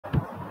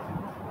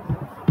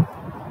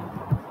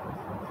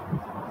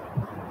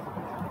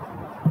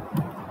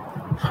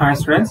Hi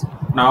students,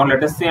 now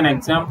let us see an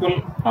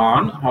example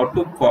on how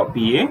to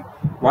copy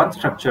one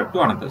structure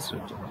to another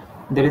structure.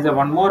 There is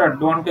one more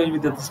advantage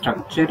with the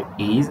structure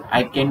is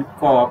I can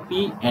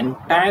copy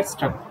entire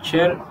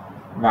structure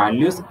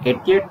values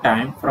at a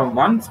time from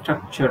one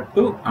structure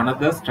to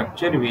another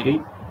structure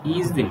very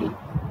easily.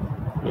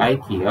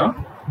 Like here,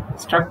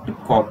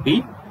 struct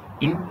copy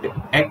int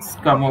x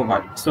comma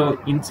y.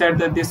 So inside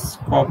this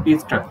copy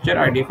structure,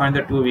 I define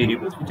the two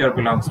variables which are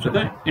belongs to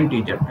the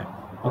integer type.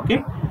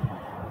 Okay.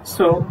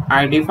 So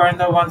I define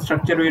the one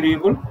structure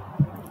variable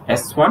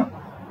s1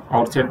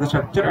 outside the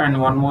structure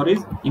and one more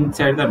is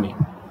inside the main.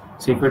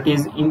 So if it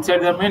is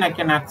inside the main, I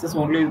can access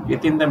only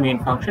within the main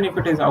function. If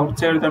it is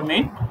outside the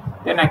main,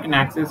 then I can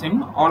access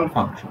in all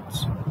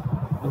functions.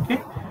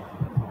 Okay.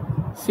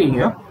 See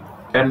here,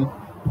 then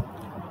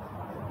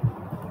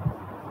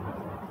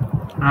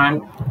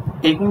I'm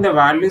taking the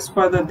values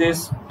for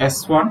this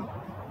s1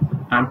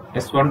 and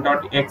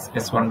s1.x,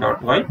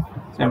 s1.y.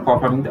 So I'm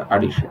performing the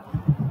addition.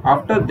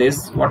 After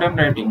this, what I'm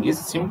writing is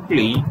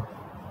simply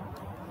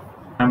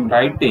I'm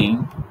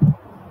writing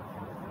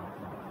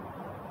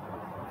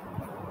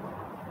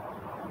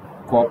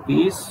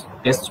copies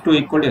s2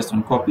 equal to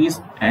s1, copies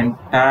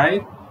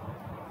entire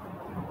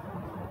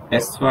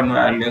s1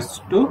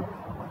 values to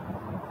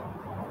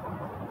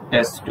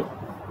s2.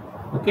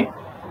 Okay.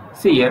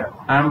 See here,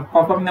 I'm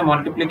performing the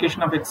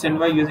multiplication of x and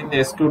y using the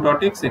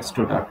s2.x,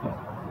 x2.y.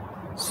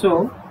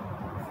 So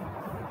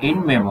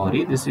in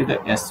memory, this is the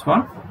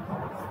s1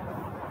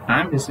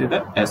 and this is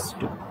the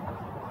s2.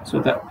 So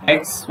the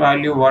x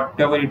value,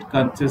 whatever it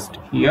consists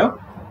here,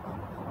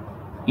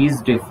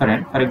 is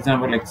different. For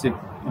example, x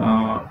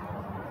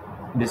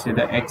this is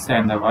the x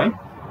and the y.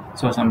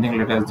 So something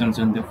let us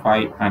assume the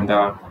 5 and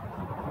the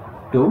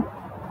 2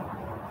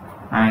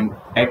 and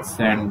x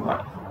and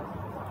y.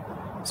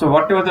 So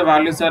whatever the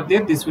values are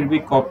there, this will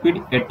be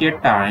copied at a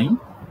time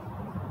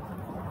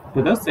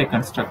to the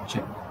second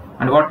structure.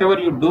 And whatever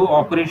you do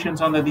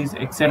operations on these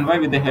x and y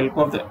with the help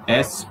of the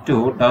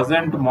s2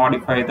 doesn't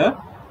modify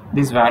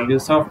these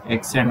values of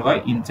x and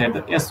y inside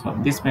the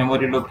s1. This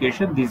memory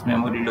location, these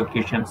memory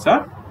locations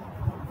are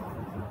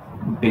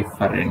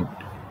different.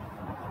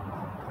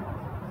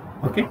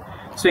 Okay,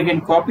 so you can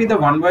copy the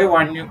one by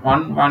one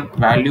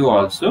value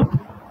also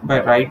by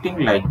writing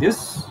like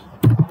this: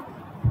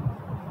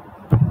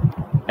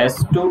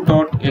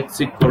 s2.x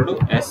equal to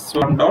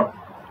s1.x.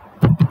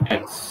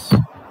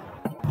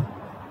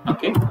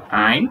 Okay,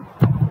 and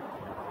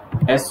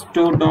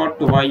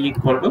s2.y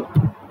equal to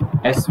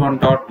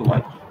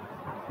s1.y,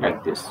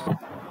 like this.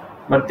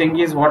 But thing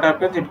is, what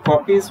happens, it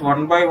copies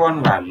one by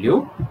one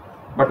value,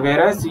 but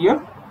whereas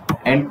here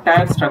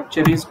entire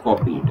structure is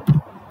copied.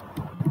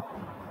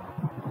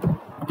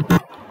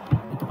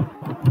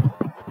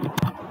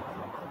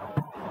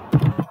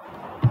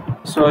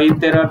 So if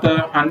there are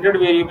the 100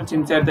 variables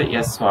inside the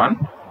s1,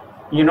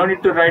 you don't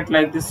need to write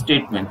like this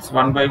statements,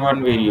 one by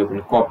one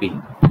variable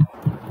copying.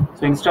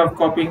 So instead of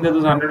copying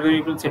those 100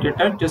 variables at a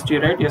time, just you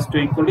write s2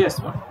 equal to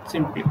s1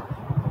 simply.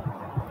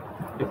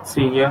 Let's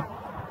see here.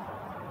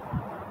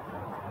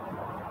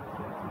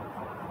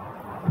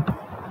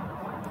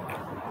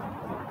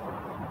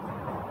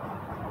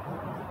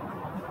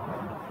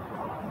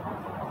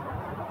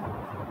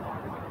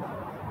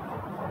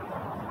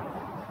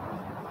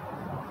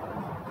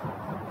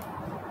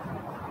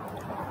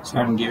 So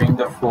I'm giving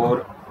the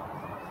 4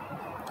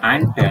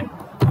 and 10.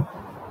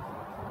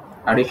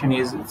 Addition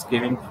is it's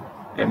giving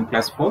 10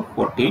 plus 4,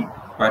 14,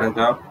 whereas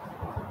the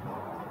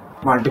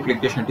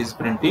multiplication is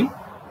printing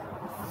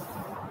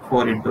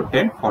 4 into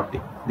 10, 40.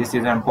 This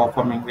is I'm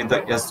performing with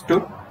the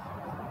s2.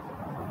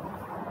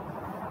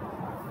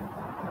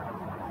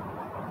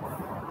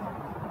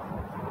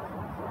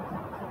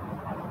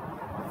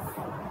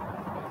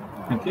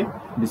 Okay,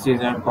 this is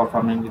I'm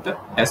performing with the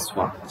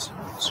s1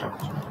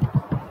 structure.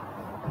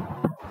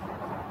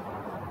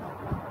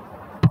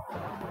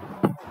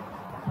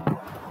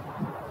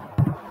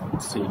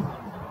 See,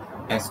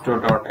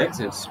 s2.x,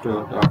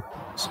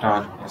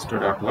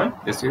 s2.y,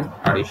 this is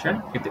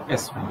addition with the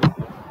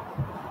s1.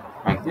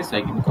 Like this,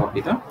 I can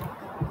copy the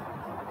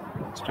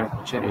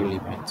structure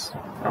elements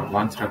from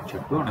one structure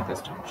to another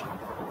structure.